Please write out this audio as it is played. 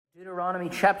Deuteronomy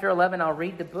chapter 11, I'll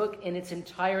read the book in its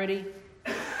entirety.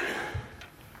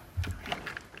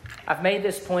 I've made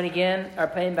this point again,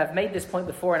 I've made this point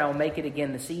before, and I'll make it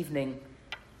again this evening.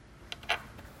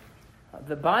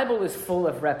 The Bible is full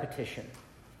of repetition.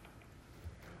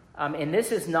 And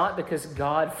this is not because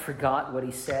God forgot what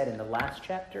he said in the last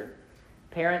chapter.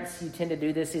 Parents, you tend to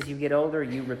do this as you get older.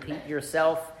 You repeat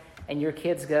yourself, and your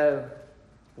kids go,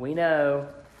 "We know."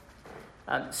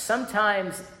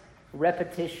 Sometimes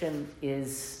repetition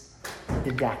is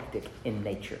didactic in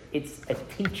nature. It's a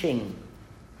teaching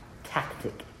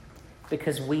tactic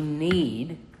because we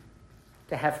need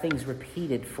to have things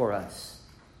repeated for us.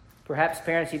 Perhaps,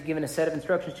 parents, you've given a set of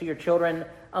instructions to your children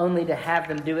only to have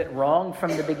them do it wrong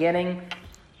from the beginning.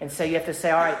 And so you have to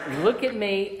say, all right, look at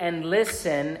me and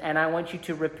listen, and I want you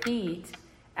to repeat.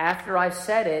 After I've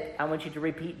said it, I want you to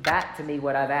repeat back to me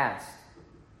what I've asked.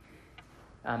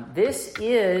 This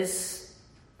is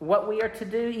what we are to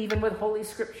do even with Holy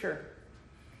Scripture.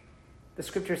 The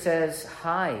Scripture says,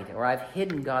 hide, or I've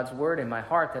hidden God's word in my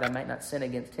heart that I might not sin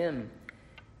against him.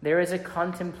 There is a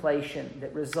contemplation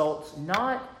that results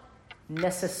not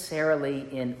necessarily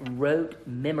in rote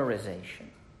memorization,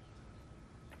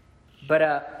 but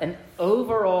an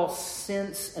overall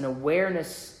sense and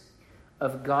awareness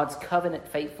of God's covenant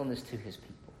faithfulness to his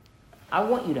people. I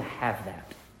want you to have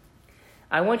that.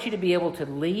 I want you to be able to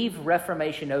leave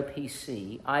Reformation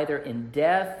OPC either in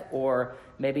death or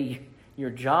maybe your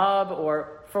job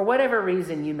or for whatever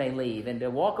reason you may leave, and to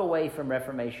walk away from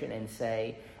Reformation and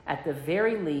say, at the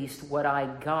very least, what I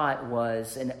got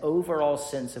was an overall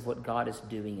sense of what God is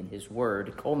doing in his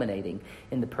word, culminating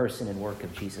in the person and work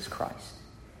of Jesus Christ.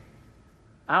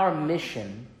 Our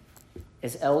mission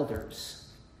as elders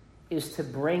is to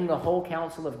bring the whole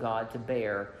counsel of God to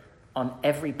bear on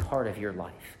every part of your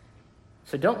life.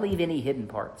 So don't leave any hidden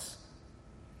parts.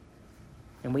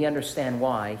 And we understand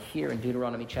why here in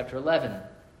Deuteronomy chapter 11.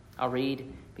 I'll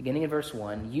read beginning in verse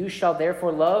 1. You shall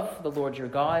therefore love the Lord your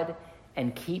God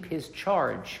and keep his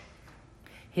charge,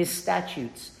 his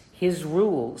statutes, his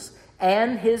rules,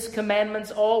 and his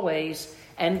commandments always.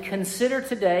 And consider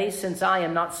today, since I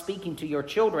am not speaking to your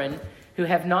children who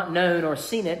have not known or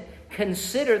seen it,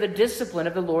 consider the discipline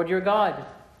of the Lord your God,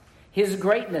 his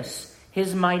greatness,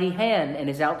 his mighty hand and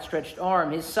his outstretched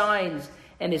arm, his signs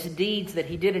and his deeds that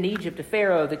he did in Egypt to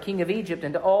Pharaoh, the king of Egypt,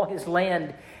 and to all his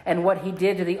land, and what he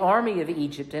did to the army of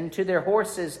Egypt, and to their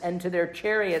horses and to their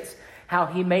chariots, how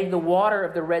he made the water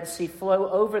of the Red Sea flow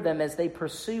over them as they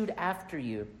pursued after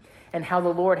you, and how the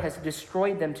Lord has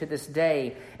destroyed them to this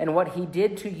day, and what he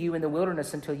did to you in the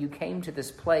wilderness until you came to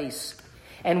this place,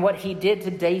 and what he did to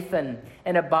Dathan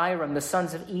and Abiram, the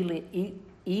sons of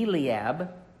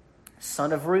Eliab,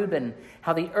 son of Reuben,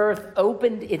 how the earth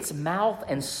opened its mouth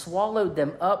and swallowed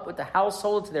them up with the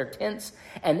households, their tents,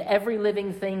 and every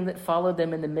living thing that followed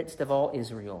them in the midst of all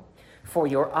Israel. For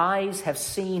your eyes have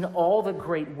seen all the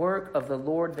great work of the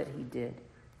Lord that he did.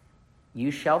 You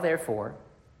shall therefore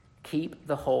keep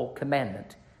the whole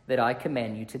commandment that I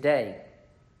command you today,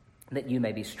 that you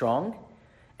may be strong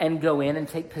and go in and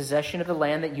take possession of the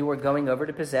land that you are going over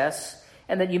to possess,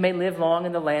 and that you may live long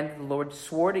in the land that the Lord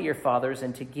swore to your fathers,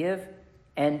 and to give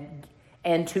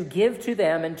to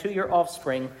them and to your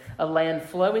offspring a land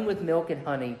flowing with milk and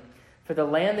honey. For the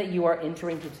land that you are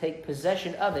entering to take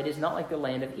possession of it is not like the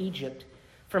land of Egypt,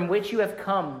 from which you have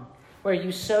come, where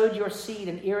you sowed your seed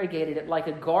and irrigated it like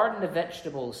a garden of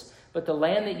vegetables. But the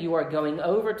land that you are going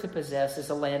over to possess is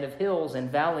a land of hills and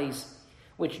valleys,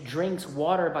 which drinks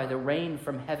water by the rain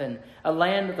from heaven, a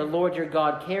land that the Lord your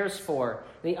God cares for.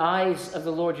 The eyes of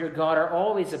the Lord your God are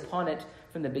always upon it,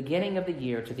 from the beginning of the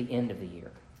year to the end of the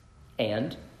year.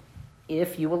 And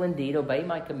if you will indeed obey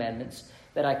my commandments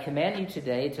that I command you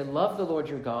today, to love the Lord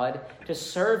your God, to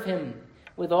serve him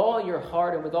with all your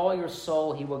heart and with all your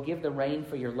soul, he will give the rain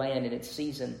for your land in its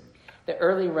season, the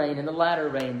early rain and the latter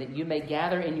rain, that you may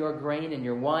gather in your grain and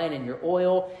your wine and your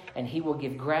oil, and he will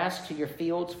give grass to your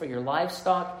fields for your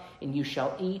livestock, and you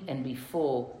shall eat and be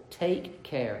full. Take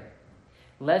care,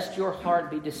 lest your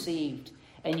heart be deceived,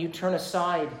 and you turn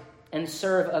aside and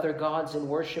serve other gods and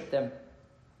worship them.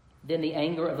 Then the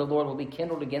anger of the Lord will be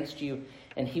kindled against you,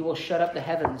 and he will shut up the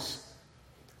heavens,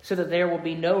 so that there will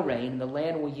be no rain, and the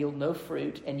land will yield no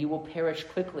fruit, and you will perish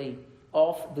quickly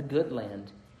off the good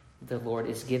land the Lord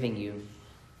is giving you.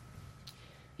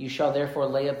 You shall therefore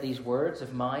lay up these words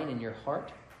of mine in your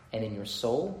heart and in your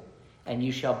soul, and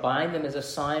you shall bind them as a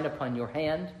sign upon your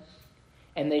hand,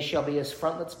 and they shall be as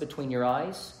frontlets between your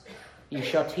eyes. You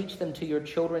shall teach them to your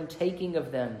children, talking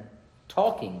of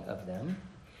them,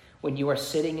 when you are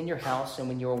sitting in your house and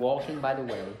when you are walking by the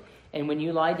way, And when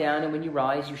you lie down and when you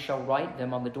rise, you shall write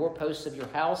them on the doorposts of your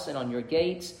house and on your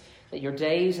gates. that your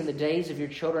days and the days of your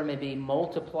children may be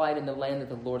multiplied in the land that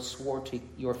the Lord swore to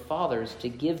your fathers to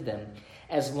give them,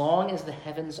 as long as the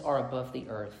heavens are above the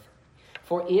earth.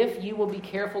 For if you will be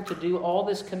careful to do all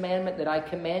this commandment that I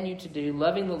command you to do,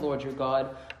 loving the Lord your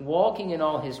God, walking in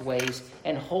all his ways,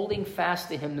 and holding fast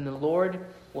to him, then the Lord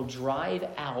will drive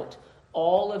out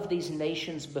all of these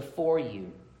nations before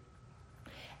you,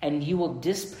 and you will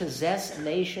dispossess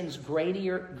nations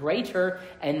greater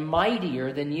and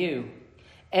mightier than you.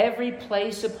 Every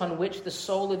place upon which the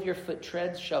sole of your foot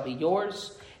treads shall be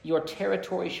yours. Your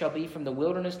territory shall be from the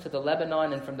wilderness to the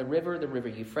Lebanon, and from the river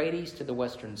Euphrates, to the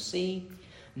western sea.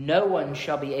 No one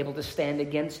shall be able to stand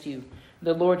against you.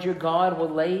 The Lord your God will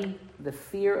lay the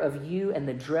fear of you and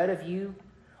the dread of you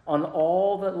on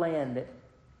all the land that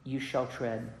you shall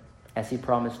tread, as he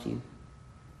promised you.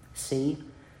 See,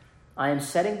 I am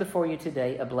setting before you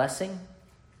today a blessing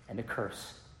and a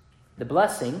curse. The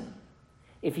blessing,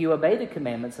 if you obey the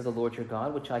commandments of the Lord your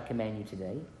God, which I command you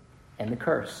today, and the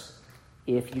curse,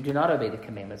 if you do not obey the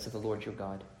commandments of the Lord your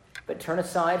God, but turn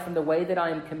aside from the way that I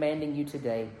am commanding you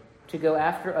today, to go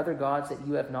after other gods that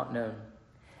you have not known.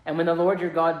 And when the Lord your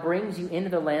God brings you into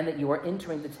the land that you are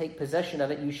entering to take possession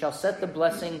of it, you shall set the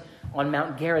blessing on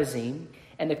Mount Gerizim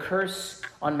and the curse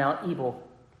on Mount Ebal.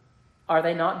 Are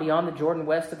they not beyond the Jordan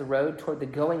west of the road toward the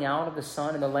going out of the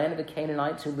sun, in the land of the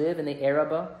Canaanites who live in the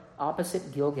Arabah,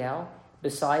 opposite Gilgal,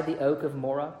 beside the oak of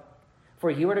Morah? For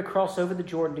you are to cross over the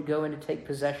Jordan to go in to take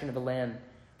possession of the land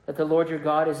that the Lord your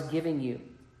God is giving you.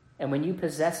 And when you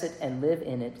possess it and live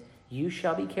in it, you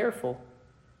shall be careful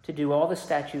to do all the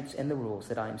statutes and the rules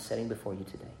that I am setting before you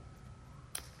today.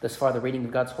 Thus far, the reading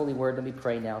of God's holy word. Let me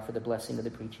pray now for the blessing of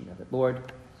the preaching of it.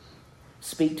 Lord,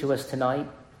 speak to us tonight.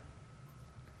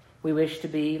 We wish to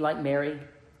be like Mary,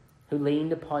 who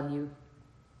leaned upon you,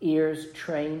 ears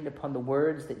trained upon the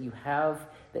words that you have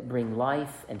that bring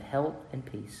life and help and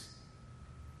peace.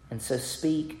 And so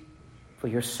speak, for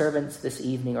your servants this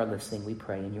evening are listening, we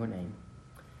pray in your name.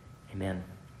 Amen.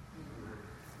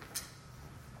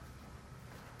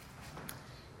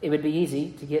 It would be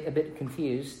easy to get a bit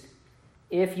confused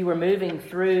if you were moving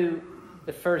through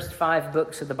the first 5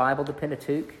 books of the Bible, the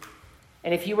Pentateuch,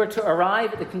 and if you were to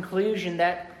arrive at the conclusion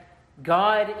that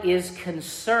God is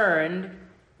concerned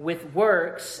with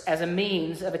works as a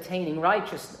means of attaining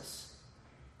righteousness.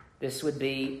 This would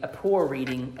be a poor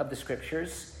reading of the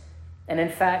Scriptures, and in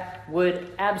fact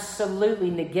would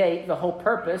absolutely negate the whole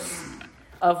purpose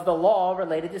of the law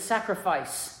related to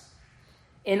sacrifice.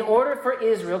 In order for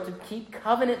Israel to keep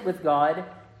covenant with God,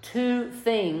 2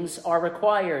 things are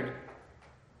required.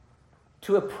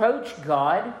 To approach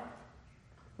God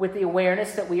with the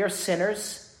awareness that we are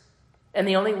sinners, and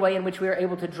the only way in which we are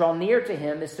able to draw near to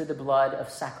him is through the blood of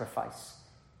sacrifice.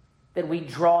 That we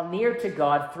draw near to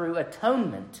God through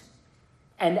atonement.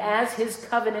 And as his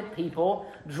covenant people,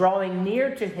 drawing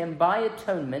near to him by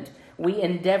atonement, we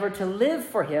endeavor to live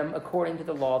for him according to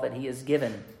the law that he has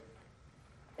given.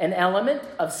 An element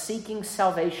of seeking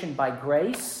salvation by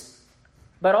grace,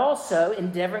 but also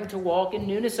endeavoring to walk in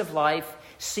newness of life,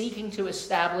 seeking to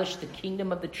establish the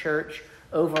kingdom of the church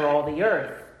over all the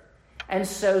earth. And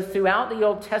so throughout the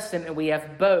Old Testament, we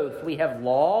have both. We have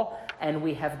law and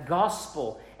we have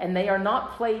gospel. And they are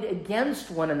not played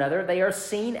against one another. They are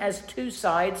seen as 2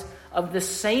 sides of the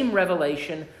same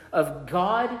revelation of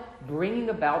God bringing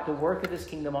about the work of his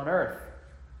kingdom on earth.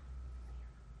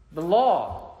 The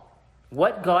law,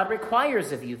 what God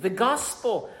requires of you. The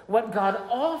gospel, what God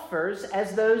offers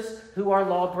as those who are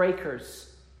lawbreakers.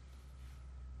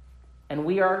 And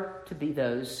we are to be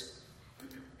those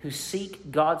who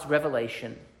seek God's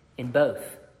revelation in both.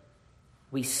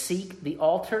 We seek the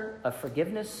altar of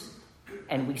forgiveness,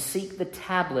 and we seek the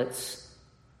tablets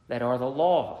that are the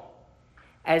law.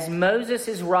 As Moses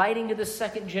is writing to the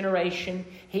 2nd generation,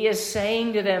 he is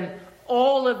saying to them,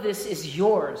 all of this is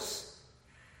yours.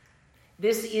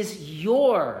 This is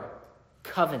your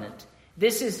covenant.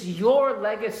 This is your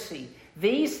legacy.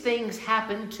 These things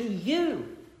happen to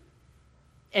you.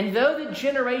 And though the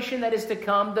generation that is to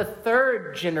come, the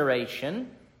 3rd generation,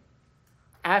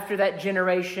 after that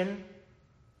generation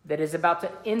that is about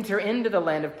to enter into the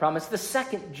land of promise, the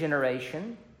 2nd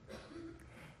generation,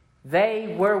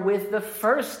 they were with the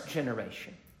 1st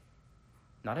generation.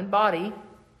 Not in body,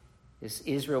 as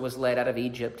Israel was led out of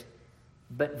Egypt,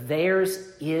 but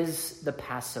theirs is the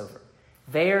Passover.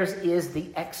 Theirs is the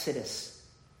Exodus.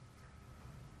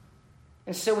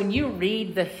 And so when you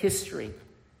read the history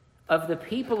of the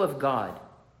people of God,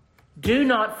 do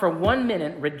not for 1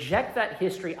 minute reject that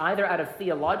history either out of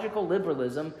theological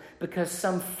liberalism because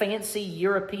some fancy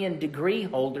European degree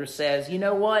holder says, you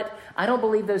know what, I don't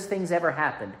believe those things ever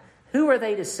happened. Who are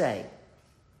they to say?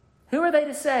 Who are they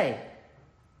to say?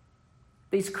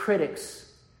 These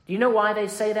critics, do you know why they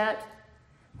say that?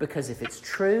 Because if it's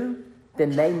true, then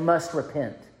they must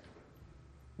repent.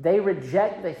 They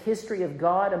reject the history of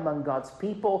God among God's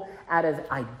people out of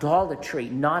idolatry,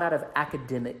 not out of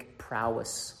academic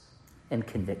prowess and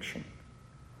conviction.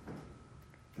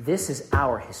 This is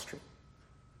our history.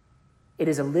 It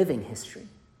is a living history.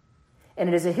 And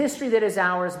it is a history that is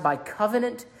ours by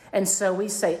covenant. And so we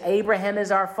say Abraham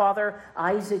is our father,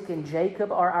 Isaac and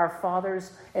Jacob are our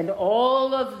fathers, and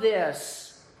all of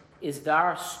this is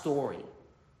our story.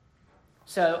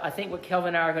 So I think what Kelvin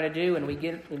and I are going to do when we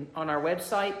get on our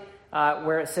website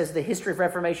where it says the history of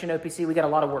Reformation OPC, we got a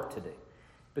lot of work to do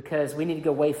because we need to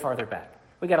go way farther back.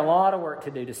 We got a lot of work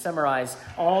to do to summarize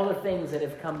all the things that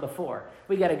have come before.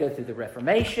 We got to go through the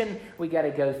Reformation. We got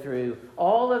to go through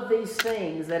all of these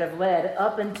things that have led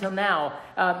up until now.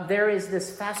 There is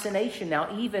this fascination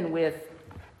now, even with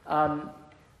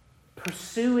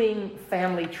pursuing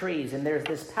family trees. And there's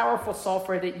this powerful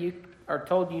software that you are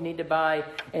told you need to buy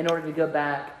in order to go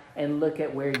back and look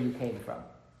at where you came from.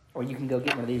 Or you can go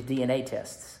get one of these DNA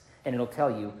tests, and it'll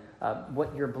tell you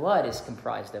what your blood is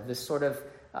comprised of, this sort of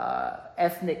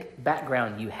ethnic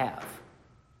background you have.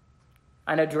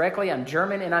 I know directly I'm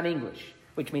German and I'm English,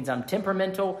 which means I'm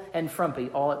temperamental and frumpy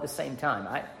all at the same time.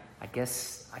 I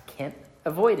guess I can't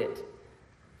avoid it.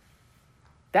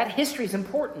 That history is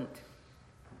important.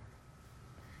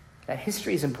 That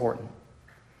history is important.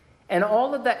 And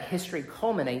all of that history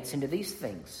culminates into these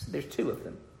things. There's two of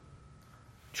them.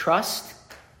 Trust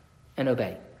and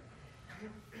obey.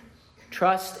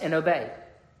 Trust and obey.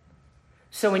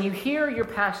 So when you hear your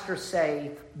pastor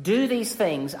say, do these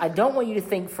things, I don't want you to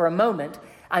think for a moment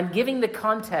I'm giving the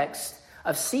context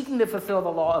of seeking to fulfill the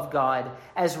law of God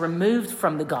as removed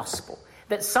from the gospel.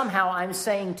 That somehow I'm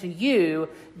saying to you,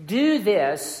 do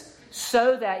this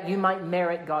so that you might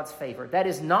merit God's favor. That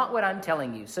is not what I'm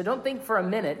telling you. So don't think for a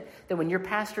minute that when your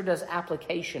pastor does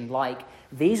application like,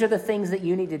 these are the things that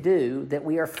you need to do, that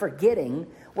we are forgetting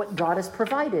what God has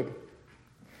provided.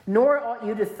 Nor ought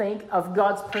you to think of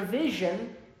God's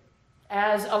provision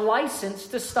as a license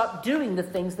to stop doing the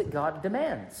things that God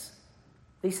demands.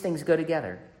 These things go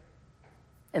together.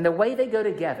 And the way they go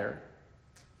together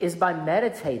is by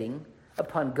meditating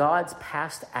upon God's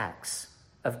past acts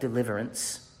of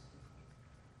deliverance.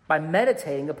 By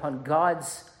meditating upon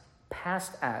God's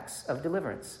past acts of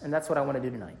deliverance. And that's what I want to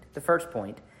do tonight. The first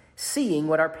point, seeing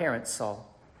what our parents saw.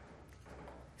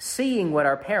 Seeing what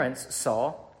our parents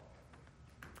saw.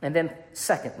 And then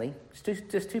secondly,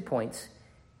 just 2 points,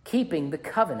 keeping the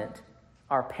covenant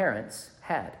our parents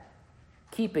had.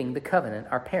 Keeping the covenant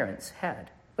our parents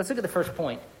had. Let's look at the first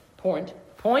point. Point.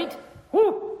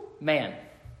 Whoo! Man,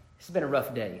 this has been a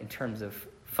rough day in terms of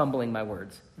fumbling my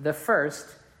words. The first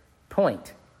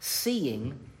point,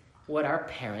 seeing what our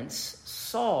parents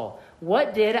saw.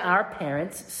 What did our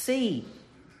parents see?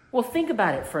 Well, think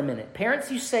about it for a minute.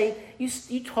 Parents, you say,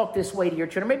 you talk this way to your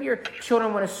children. Maybe your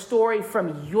children want a story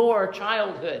from your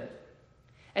childhood.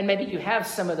 And maybe you have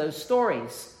some of those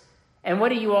stories. And what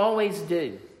do you always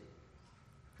do?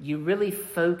 You really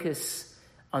focus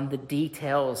on the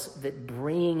details that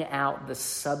bring out the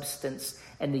substance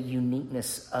and the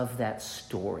uniqueness of that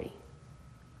story.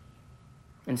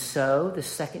 And so the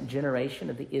second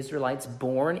generation of the Israelites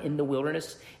born in the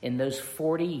wilderness in those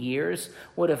 40 years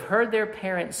would have heard their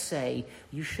parents say,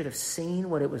 you should have seen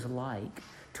what it was like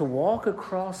to walk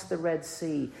across the Red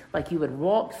Sea, like you would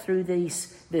walk through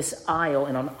this aisle,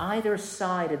 and on either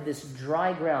side of this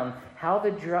dry ground, how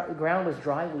the ground was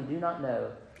dry, we do not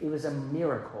know. It was a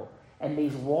miracle. And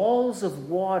these walls of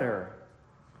water,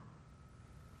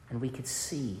 and we could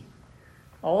see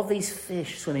all these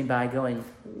fish swimming by going,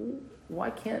 why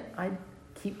can't I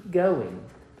keep going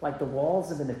like the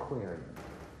walls of an aquarium?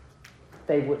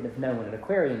 They wouldn't have known what an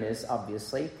aquarium is,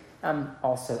 obviously. I'm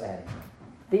also adding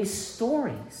these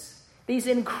stories, these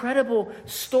incredible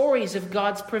stories of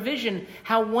God's provision,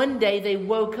 how one day they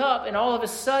woke up and all of a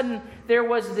sudden there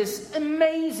was this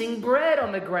amazing bread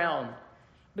on the ground.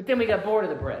 But then we got bored of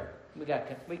the bread. We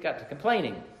got to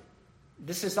complaining.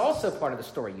 This is also part of the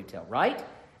story you tell, right?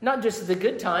 Not just the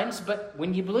good times, but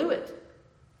when you blew it.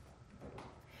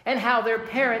 And how their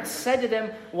parents said to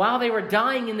them while they were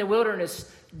dying in the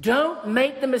wilderness, don't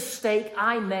make the mistake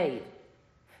I made.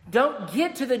 Don't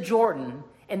get to the Jordan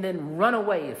and then run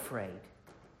away afraid.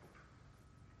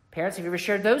 Parents, have you ever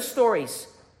shared those stories?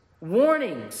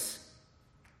 Warnings.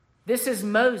 This is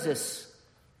Moses,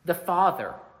 the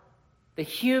father, the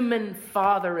human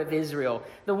father of Israel,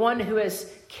 the one who has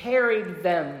carried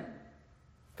them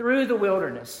through the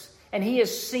wilderness. And he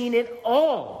has seen it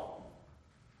all.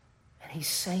 He's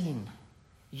saying,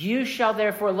 You shall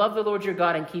therefore love the Lord your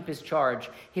God and keep his charge,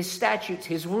 his statutes,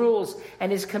 his rules,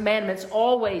 and his commandments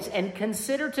always. And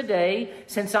consider today,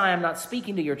 since I am not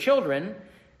speaking to your children,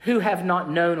 who have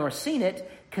not known or seen it,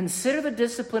 consider the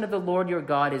discipline of the Lord your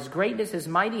God, his greatness, his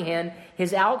mighty hand,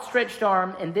 his outstretched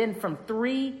arm, and then from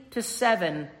 3 to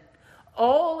 7,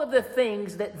 all of the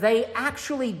things that they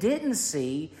actually didn't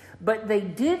see, but they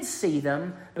did see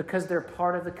them because they're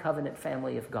part of the covenant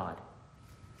family of God.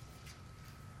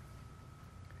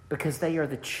 Because they are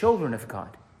the children of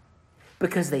God.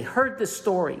 Because they heard the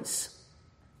stories.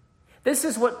 This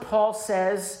is what Paul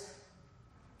says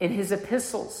in his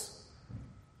epistles,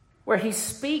 where he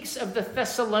speaks of the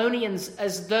Thessalonians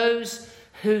as those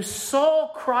who saw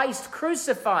Christ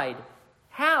crucified.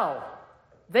 How?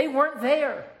 They weren't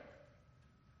there.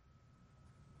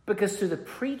 Because through the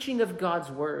preaching of God's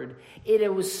word,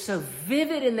 it was so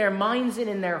vivid in their minds and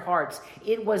in their hearts,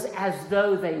 it was as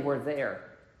though they were there.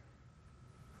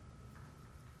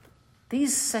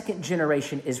 These second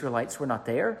generation Israelites were not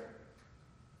there,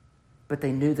 but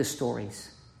they knew the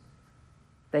stories.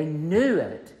 They knew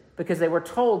it because they were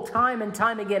told time and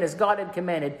time again, as God had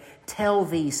commanded, tell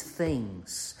these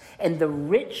things. And the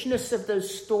richness of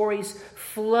those stories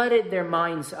flooded their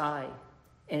mind's eye,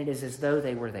 and it is as though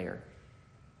they were there.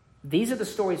 These are the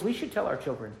stories we should tell our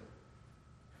children.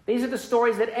 These are the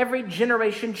stories that every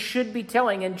generation should be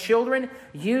telling. And children,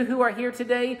 you who are here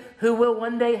today, who will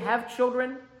one day have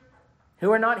children,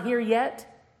 who are not here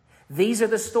yet, these are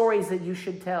the stories that you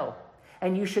should tell.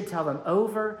 And you should tell them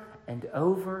over and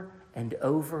over and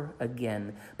over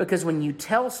again. Because when you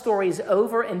tell stories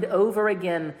over and over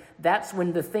again, that's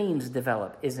when the themes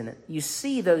develop, isn't it? You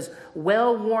see those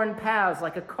well-worn paths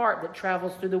like a cart that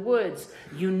travels through the woods.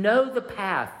 You know the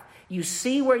path. You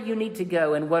see where you need to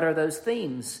go. And what are those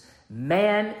themes?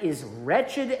 Man is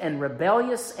wretched and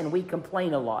rebellious, and we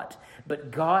complain a lot.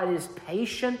 But God is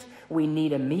patient. We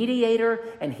need a mediator,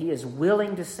 and he is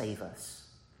willing to save us.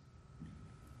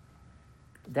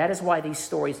 That is why these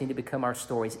stories need to become our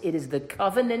stories. It is the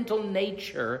covenantal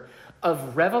nature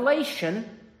of revelation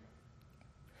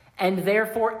and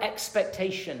therefore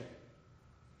expectation.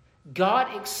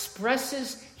 God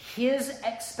expresses his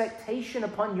expectation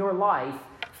upon your life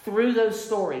through those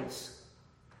stories.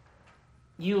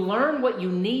 You learn what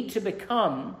you need to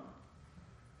become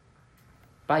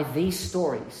by these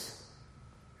stories.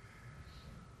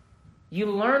 You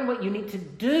learn what you need to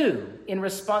do in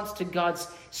response to God's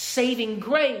saving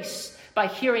grace by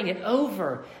hearing it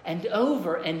over and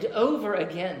over and over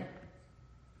again.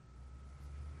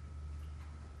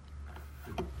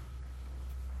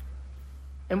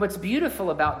 And what's beautiful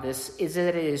about this is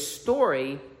that it is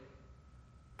story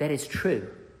that is true.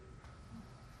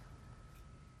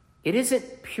 It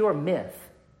isn't pure myth.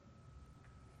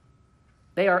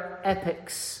 They are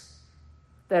epics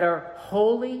that are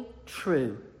wholly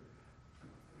true.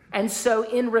 And so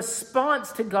in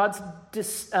response to God's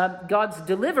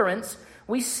deliverance,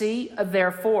 we see a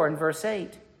therefore in verse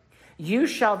 8. You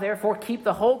shall therefore keep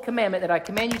the whole commandment that I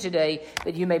command you today,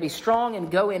 that you may be strong and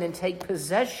go in and take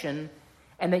possession,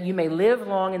 and that you may live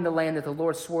long in the land that the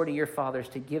Lord swore to your fathers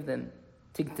to give them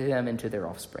to them and to their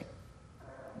offspring.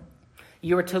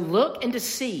 You are to look and to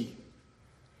see.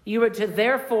 You are to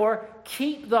therefore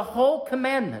keep the whole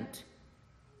commandment.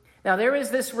 Now there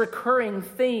is this recurring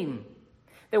theme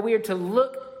that we are to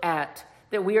look at,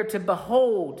 that we are to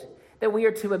behold, that we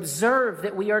are to observe,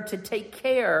 that we are to take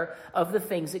care of the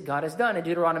things that God has done. In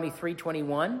Deuteronomy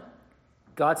 3:21,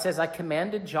 God says, I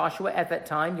commanded Joshua at that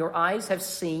time, your eyes have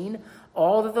seen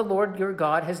all that the Lord your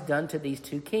God has done to these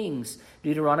two kings.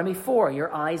 Deuteronomy 4,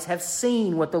 your eyes have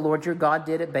seen what the Lord your God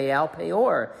did at Baal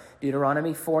Peor.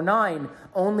 Deuteronomy 4:9,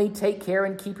 only take care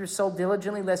and keep your soul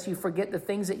diligently, lest you forget the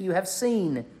things that you have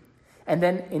seen. And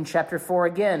then in chapter 4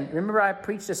 again, remember I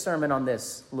preached a sermon on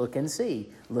this. Look and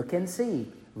see, look and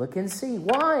see, look and see.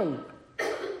 Why?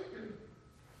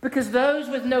 Because those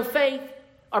with no faith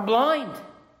are blind.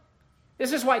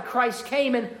 This is why Christ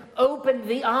came and opened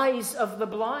the eyes of the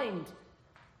blind.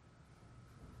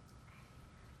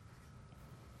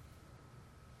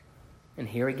 And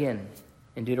here again,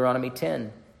 in Deuteronomy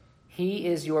 10, he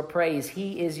is your praise,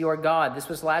 he is your God. This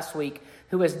was last week,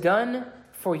 who has done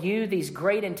for you these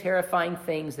great and terrifying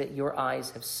things that your eyes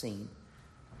have seen.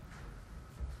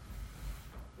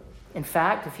 In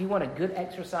fact, if you want a good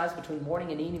exercise between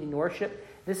morning and evening worship,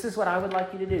 this is what I would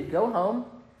like you to do. Go home,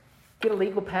 get a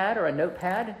legal pad or a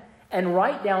notepad, and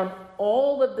write down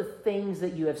all of the things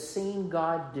that you have seen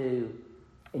God do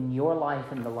in your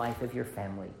life and the life of your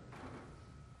family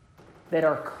that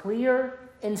are clear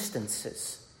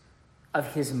instances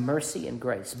of his mercy and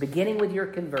grace, beginning with your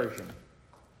conversion.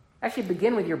 Actually,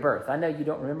 begin with your birth. I know you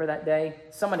don't remember that day.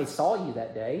 Somebody saw you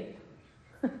that day.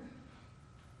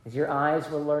 As your eyes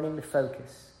were learning to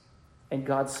focus in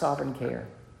God's sovereign care.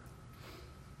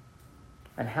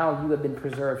 And how you have been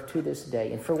preserved to this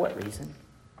day. And for what reason?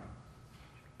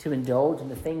 To indulge in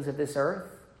the things of this earth?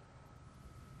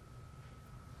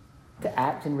 To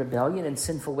act in rebellion and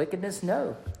sinful wickedness?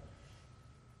 No.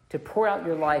 To pour out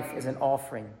your life as an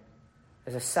offering,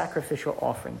 as a sacrificial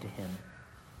offering to Him.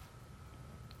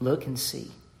 Look and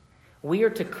see. We are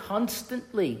to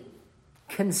constantly,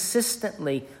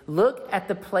 consistently look at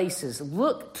the places,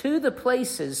 look to the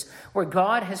places where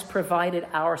God has provided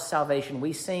our salvation.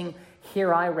 We sing,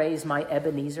 "Here I raise my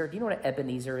Ebenezer." Do you know what an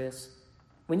Ebenezer is?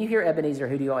 When you hear Ebenezer,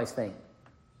 who do you always think?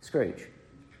 Scrooge.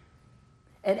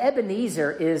 An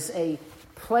Ebenezer is a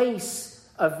place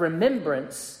of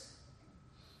remembrance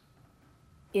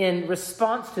in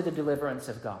response to the deliverance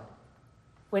of God.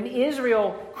 When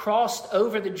Israel crossed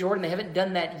over the Jordan, they haven't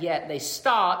done that yet. They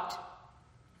stopped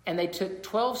and they took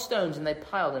 12 stones and they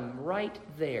piled them right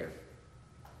there.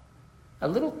 A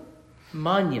little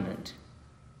monument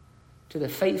to the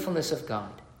faithfulness of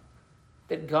God,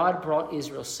 that God brought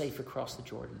Israel safe across the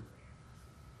Jordan.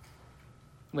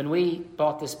 When we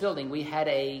bought this building, we had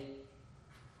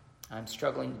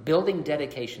building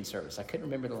dedication service. I couldn't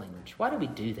remember the language. Why did we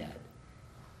do that?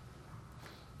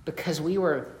 Because we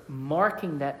were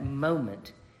marking that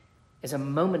moment as a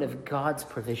moment of God's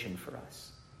provision for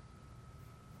us.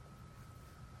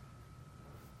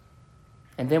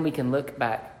 And then we can look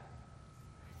back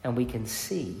and we can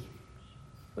see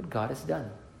what God has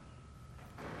done.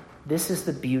 This is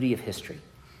the beauty of history.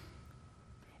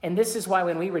 And this is why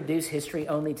when we reduce history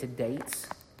only to dates,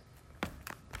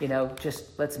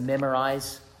 just let's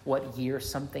memorize what year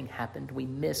something happened, we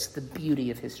miss the beauty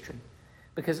of history.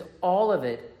 Because all of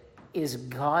it is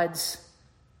God's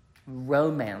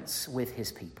romance with His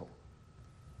people.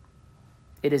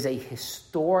 It is a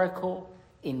historical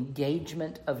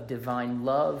engagement of divine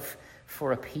love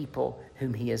for a people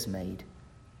whom He has made.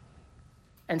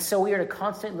 And so we are to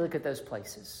constantly look at those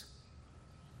places.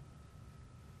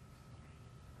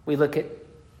 We look at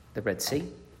the Red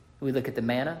Sea. We look at the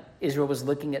manna. Israel was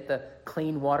looking at the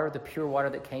clean water, the pure water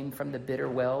that came from the bitter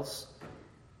wells.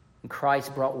 And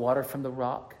Christ brought water from the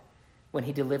rock when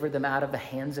He delivered them out of the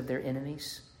hands of their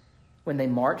enemies. When they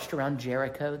marched around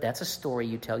Jericho, that's a story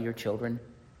you tell your children.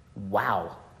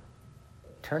 Wow.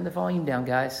 Turn the volume down,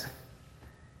 guys.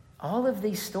 All of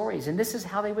these stories, and this is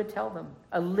how they would tell them.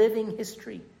 A living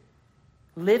history,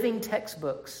 living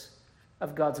textbooks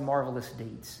of God's marvelous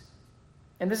deeds.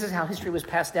 And this is how history was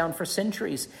passed down for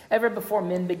centuries, ever before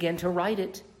men began to write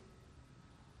it.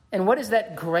 And what is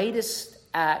that greatest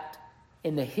act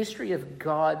in the history of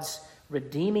God's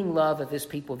redeeming love of His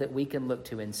people that we can look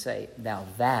to and say, now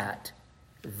that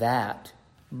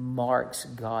marks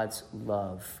God's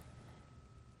love.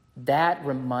 That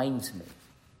reminds me.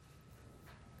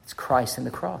 It's Christ and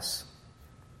the cross.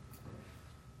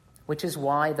 Which is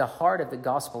why the heart of the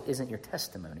gospel isn't your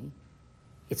testimony.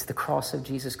 It's the cross of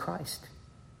Jesus Christ.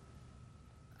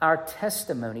 Our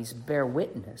testimonies bear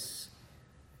witness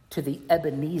to the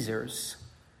Ebenezers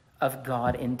of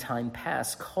God in time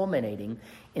past, culminating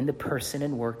in the person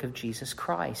and work of Jesus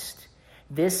Christ.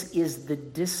 This is the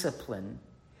discipline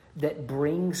that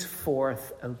brings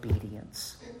forth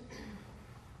obedience.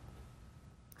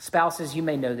 Spouses, you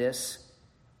may know this.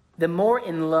 The more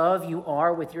in love you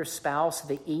are with your spouse,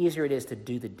 the easier it is to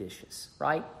do the dishes,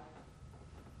 right?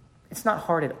 It's not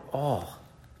hard at all.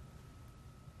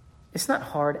 It's not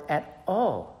hard at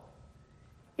all.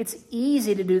 It's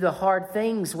easy to do the hard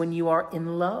things when you are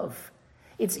in love.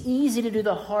 It's easy to do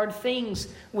the hard things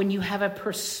when you have a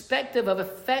perspective of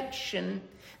affection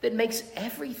that makes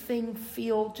everything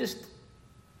feel just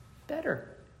better.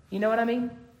 You know what I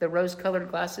mean? The rose-colored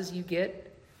glasses you get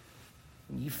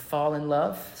when you fall in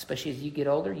love, especially as you get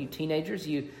older, you teenagers,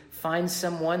 you find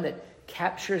someone that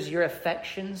captures your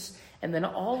affections, and then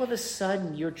all of a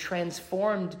sudden you're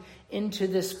transformed into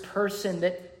this person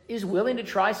that is willing to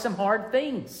try some hard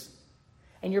things.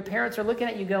 And your parents are looking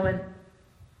at you going,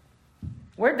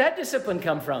 where'd that discipline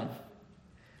come from?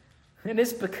 And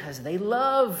it's because they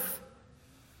love.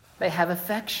 They have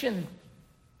affection.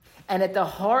 And at the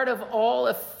heart of all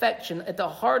affection, at the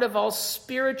heart of all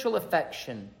spiritual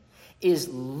affection, is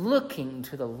looking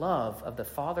to the love of the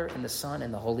Father and the Son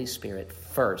and the Holy Spirit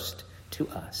first to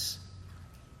us.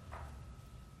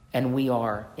 And we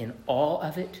are in awe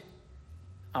of it.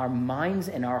 Our minds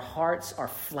and our hearts are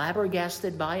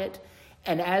flabbergasted by it.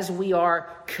 And as we are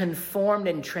conformed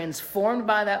and transformed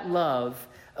by that love,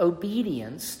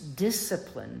 obedience,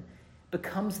 discipline,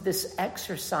 becomes this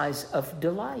exercise of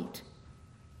delight.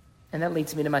 And that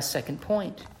leads me to my second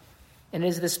point. And it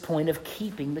is this point of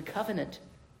keeping the covenant.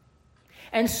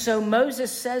 And so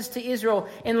Moses says to Israel,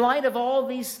 in light of all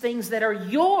these things that are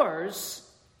yours,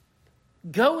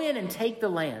 go in and take the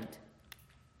land.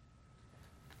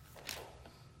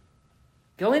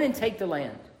 Go in and take the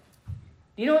land.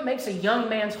 Do you know what makes a young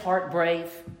man's heart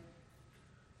brave?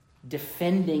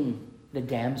 Defending the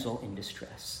damsel in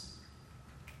distress.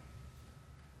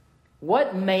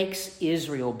 What makes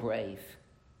Israel brave?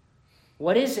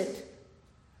 What is it?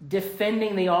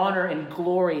 Defending the honor and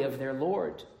glory of their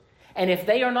Lord. And if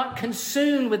they are not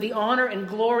consumed with the honor and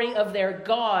glory of their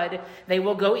God, they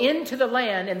will go into the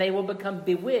land and they will become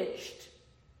bewitched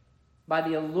by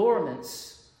the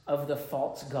allurements of the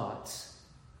false gods.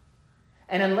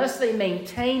 And unless they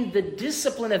maintain the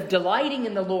discipline of delighting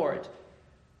in the Lord,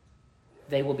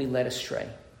 they will be led astray.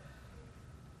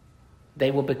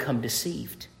 They will become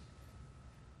deceived.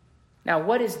 Now,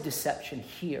 what is deception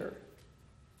here?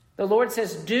 The Lord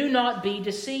says, do not be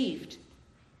deceived.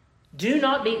 Do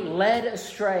not be led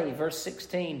astray. Verse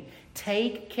 16,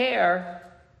 take care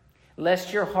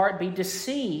lest your heart be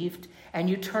deceived and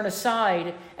you turn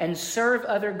aside and serve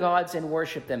other gods and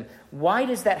worship them. Why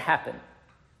does that happen?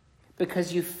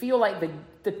 Because you feel like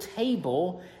the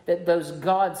table that those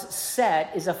gods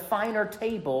set is a finer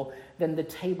table than the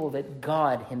table that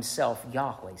God himself,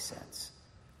 Yahweh, sets.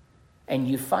 And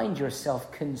you find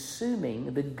yourself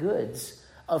consuming the goods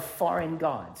of foreign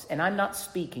gods. And I'm not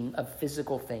speaking of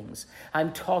physical things.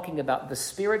 I'm talking about the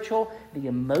spiritual, the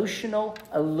emotional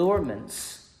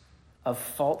allurements of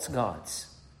false gods.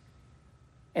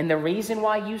 And the reason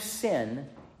why you sin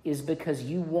is because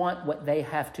you want what they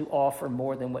have to offer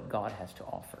more than what God has to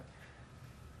offer.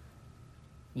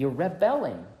 You're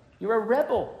rebelling. You're a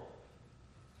rebel.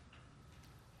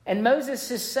 And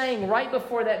Moses is saying right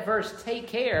before that verse, take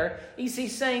care,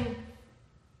 he's saying,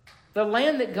 the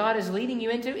land that God is leading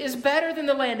you into is better than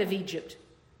the land of Egypt.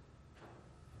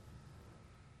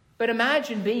 But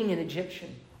imagine being an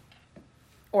Egyptian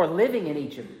or living in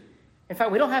Egypt. In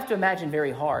fact, we don't have to imagine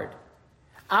very hard.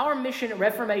 Our mission at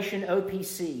Reformation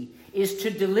OPC is to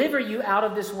deliver you out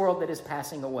of this world that is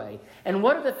passing away. And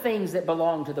what are the things that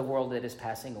belong to the world that is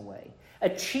passing away? A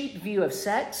cheap view of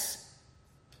sex,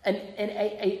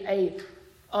 an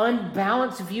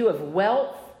unbalanced view of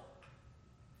wealth,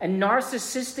 a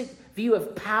narcissistic view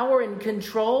of power and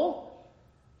control.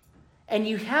 And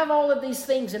you have all of these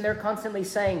things and they're constantly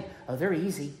saying, oh, they're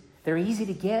easy. They're easy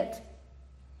to get.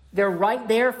 They're right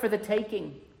there for the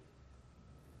taking.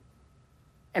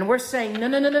 And we're saying,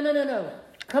 no.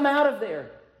 Come out of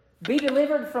there. Be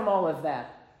delivered from all of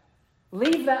that.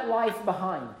 Leave that life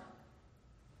behind.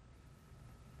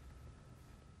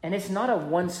 And it's not a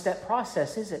one-step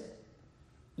process, is it?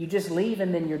 You just leave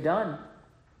and then you're done.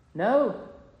 No.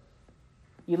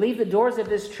 You leave the doors of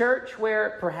this church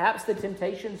where perhaps the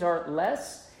temptations are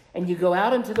less, and you go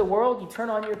out into the world, you turn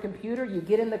on your computer, you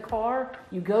get in the car,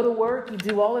 you go to work, you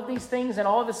do all of these things, and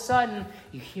all of a sudden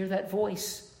you hear that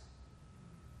voice.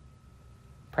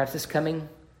 Perhaps it's coming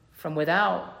from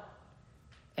without.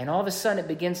 And all of a sudden it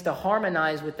begins to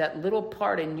harmonize with that little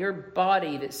part in your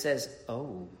body that says,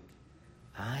 oh,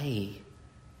 I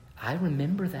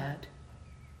remember that.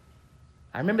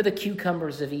 I remember the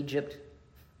cucumbers of Egypt,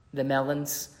 the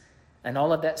melons, and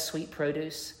all of that sweet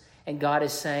produce. And God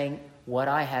is saying, what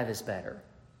I have is better.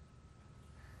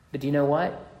 But do you know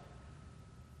what?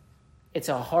 It's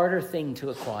a harder thing to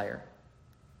acquire.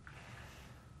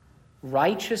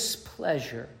 Righteous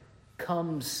pleasure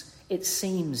comes, it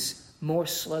seems, more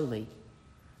slowly.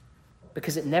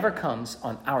 Because it never comes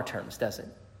on our terms, does it?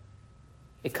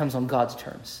 It comes on God's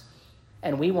terms.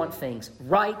 And we want things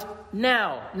right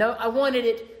now. No, I wanted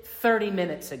it 30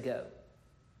 minutes ago.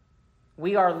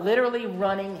 We are literally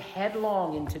running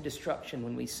headlong into destruction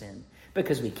when we sin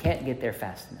because we can't get there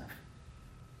fast enough.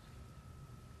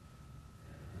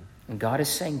 And God is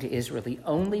saying to Israel, the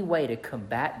only way to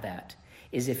combat that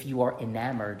is if you are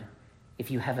enamored,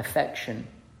 if you have affection,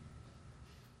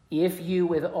 if you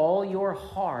with all your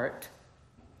heart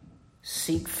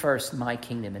seek first my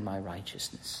kingdom and my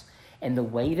righteousness. And the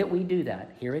way that we do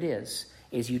that, here it is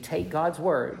you take God's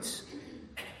words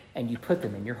and you put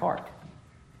them in your heart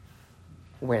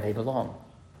where they belong.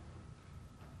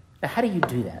 Now, how do you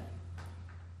do that?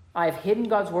 I have hidden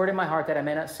God's word in my heart that I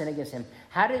may not sin against him.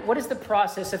 What is the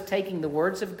process of taking the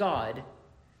words of God,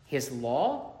 his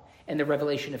law, and the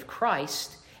revelation of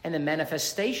Christ, and the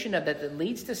manifestation of that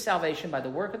leads to salvation by the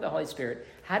work of the Holy Spirit?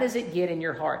 How does it get in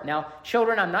your heart? Now,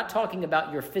 children, I'm not talking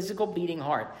about your physical beating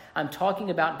heart. I'm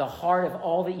talking about the heart of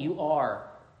all that you are.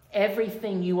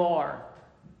 Everything you are.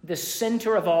 The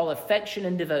center of all affection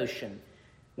and devotion.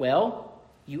 Well,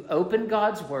 You open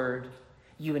God's word,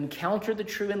 you encounter the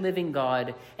true and living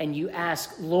God, and you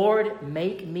ask, Lord,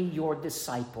 make me your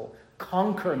disciple.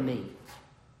 Conquer me.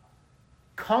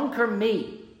 Conquer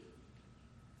me.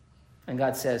 And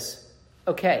God says,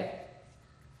 okay,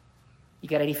 you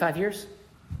got 85 years?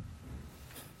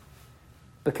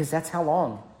 Because that's how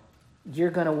long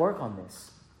you're going to work on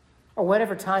this. Or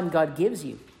whatever time God gives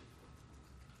you.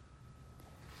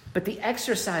 But the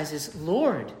exercise is,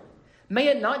 Lord, may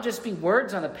it not just be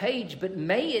words on a page, but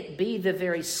may it be the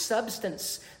very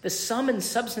substance, the sum and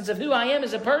substance of who I am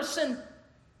as a person.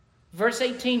 Verse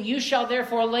 18, you shall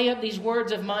therefore lay up these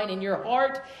words of mine in your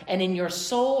heart and in your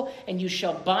soul, and you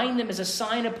shall bind them as a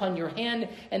sign upon your hand,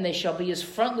 and they shall be as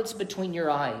frontlets between your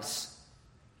eyes.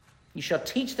 You shall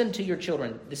teach them to your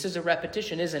children. This is a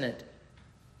repetition, isn't it?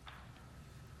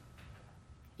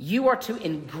 You are to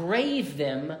engrave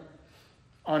them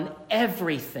on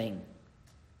everything.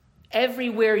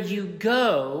 Everywhere you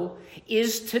go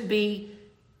is to be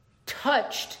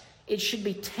touched. It should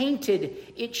be tainted.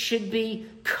 It should be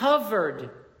covered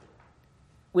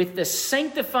with the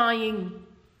sanctifying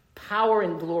power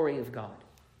and glory of God.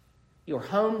 Your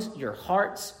homes, your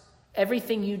hearts,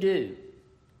 everything you do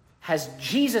has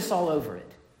Jesus all over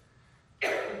it.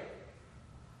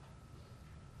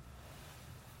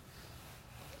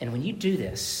 And when you do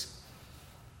this,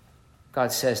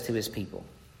 God says to his people,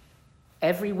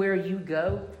 everywhere you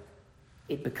go,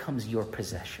 it becomes your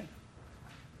possession.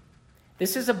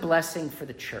 This is a blessing for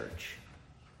the church.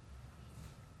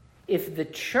 If the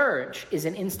church is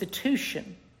an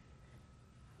institution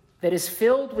that is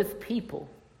filled with people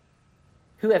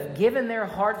who have given their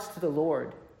hearts to the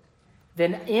Lord,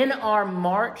 then in our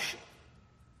march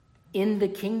in the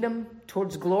kingdom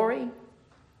towards glory,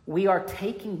 we are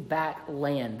taking back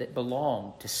land that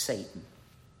belonged to Satan.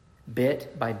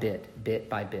 Bit by bit, bit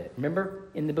by bit. Remember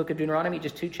in the book of Deuteronomy,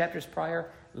 just 2 chapters prior,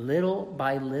 little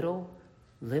by little,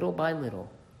 little by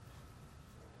little.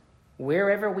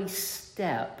 Wherever we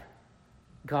step,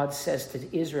 God says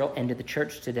to Israel and to the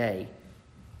church today,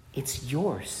 it's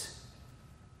yours.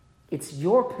 It's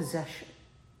your possession.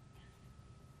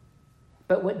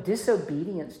 But what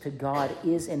disobedience to God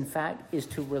is, in fact, is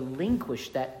to relinquish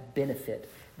that benefit,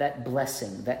 that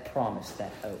blessing, that promise,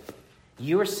 that hope.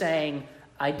 You're saying,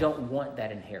 I don't want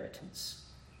that inheritance.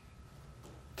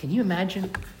 Can you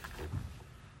imagine?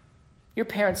 Your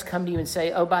parents come to you and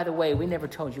say, oh, by the way, we never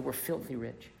told you we're filthy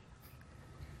rich.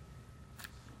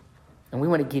 And we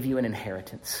want to give you an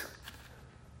inheritance.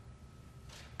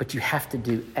 But you have to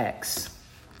do X.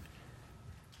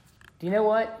 Do you know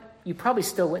what? You probably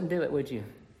still wouldn't do it, would you?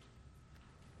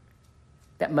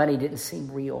 That money didn't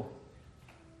seem real.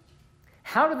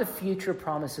 How are the future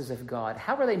promises of God,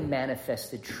 how are they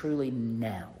manifested truly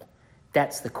now?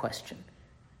 That's the question.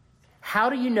 How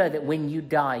do you know that when you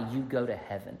die, you go to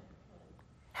heaven?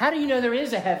 How do you know there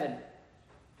is a heaven?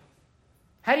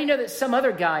 How do you know that some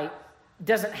other guy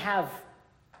doesn't have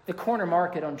the corner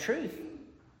market on truth?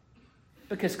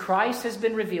 Because Christ has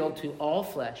been revealed to all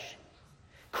flesh.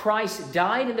 Christ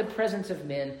died in the presence of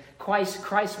men.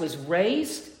 Christ was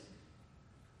raised.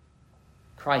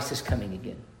 Christ is coming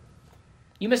again.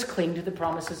 You must cling to the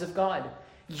promises of God.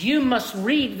 You must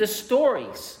read the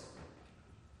stories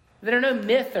that are no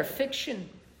myth or fiction,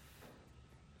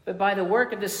 but by the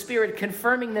work of the Spirit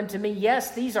confirming them to me,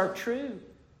 yes, these are true.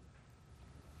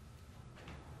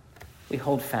 We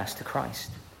hold fast to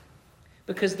Christ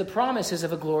because the promise is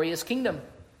of a glorious kingdom.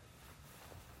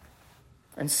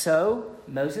 And so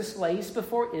Moses lays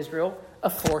before Israel a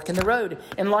fork in the road.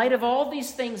 In light of all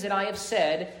these things that I have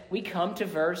said, we come to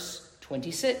verse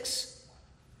 26.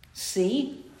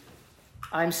 See,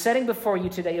 I'm setting before you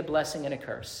today a blessing and a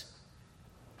curse.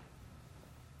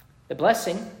 The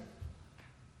blessing,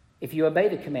 if you obey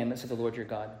the commandments of the Lord your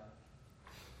God.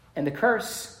 And the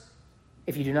curse,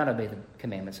 if you do not obey the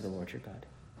commandments of the Lord your God.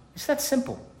 It's that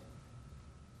simple.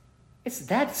 It's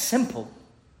that simple.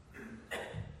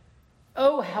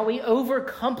 Oh, how we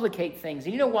overcomplicate things.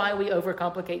 And you know why we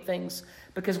overcomplicate things?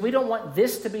 Because we don't want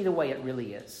this to be the way it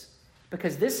really is.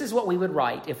 Because this is what we would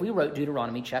write if we wrote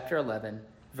Deuteronomy chapter 11,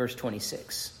 verse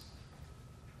 26.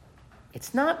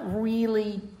 It's not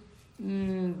really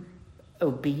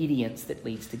obedience that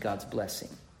leads to God's blessing.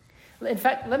 In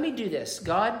fact, let me do this.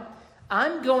 God,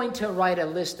 I'm going to write a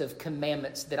list of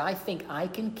commandments that I think I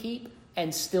can keep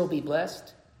and still be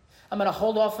blessed. I'm going to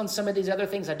hold off on some of these other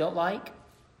things I don't like.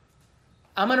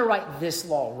 I'm going to write this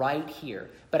law right here,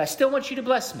 but I still want you to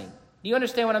bless me. Do you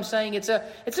understand what I'm saying? It's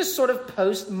a sort of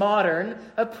postmodern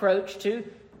approach to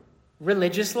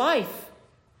religious life.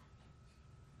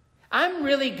 I'm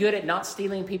really good at not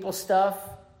stealing people's stuff,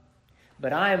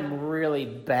 but I'm really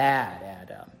bad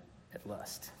at of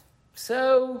lust.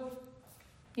 So,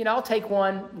 I'll take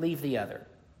one, leave the other.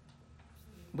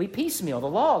 We piecemeal the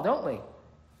law, don't we?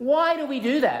 Why do we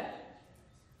do that?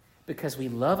 Because we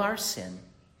love our sin,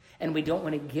 and we don't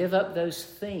want to give up those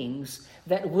things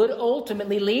that would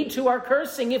ultimately lead to our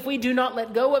cursing if we do not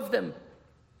let go of them,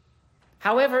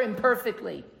 however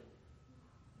imperfectly.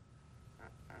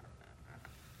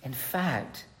 In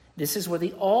fact, this is where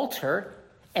the altar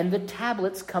and the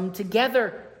tablets come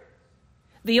together.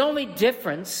 The only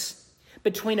difference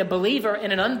between a believer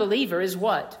and an unbeliever is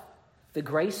what? The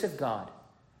grace of God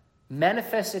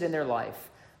manifested in their life,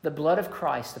 the blood of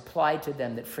Christ applied to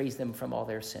them that frees them from all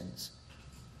their sins.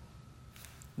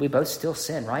 We both still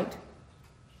sin, right?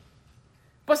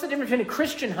 What's the difference between a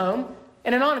Christian home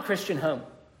and a non-Christian home?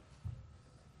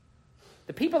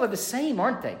 The people are the same,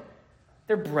 aren't they?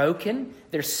 They're broken,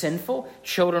 they're sinful,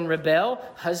 children rebel,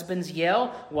 husbands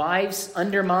yell, wives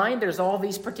undermine. There's all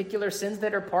these particular sins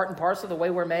that are part and parcel of the way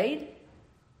we're made.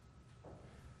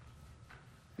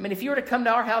 I mean, if you were to come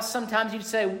to our house, sometimes you'd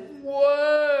say,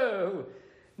 whoa,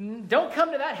 don't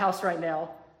come to that house right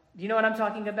now. Do you know what I'm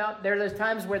talking about? There are those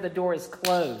times where the door is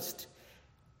closed.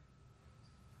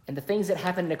 And the things that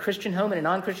happen in a Christian home and a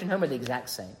non-Christian home are the exact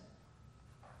same.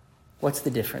 What's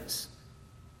the difference?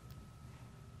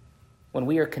 When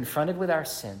we are confronted with our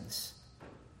sins,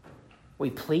 we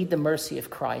plead the mercy of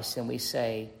Christ and we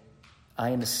say,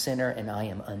 I am a sinner and I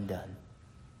am undone,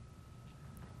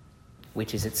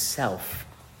 which is itself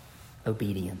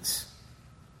obedience.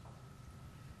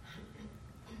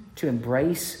 To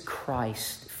embrace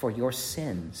Christ for your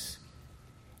sins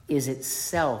is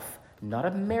itself not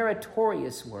a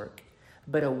meritorious work,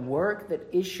 but a work that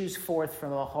issues forth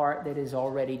from a heart that is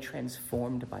already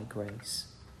transformed by grace.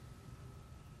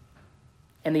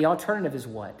 And the alternative is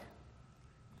what?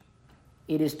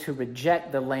 It is to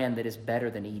reject the land that is better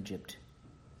than Egypt.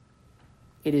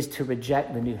 It is to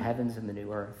reject the new heavens and the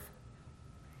new earth.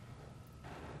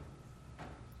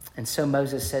 And so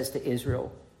Moses says to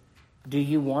Israel, do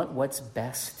you want what's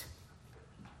best?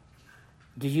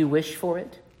 Do you wish for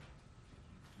it?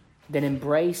 Then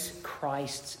embrace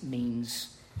Christ's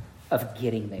means of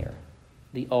getting there,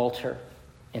 the altar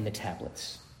and the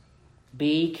tablets.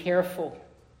 Be careful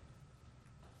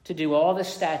to do all the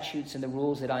statutes and the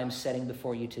rules that I am setting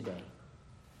before you today.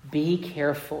 Be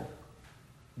careful.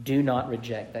 Do not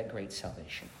reject that great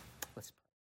salvation.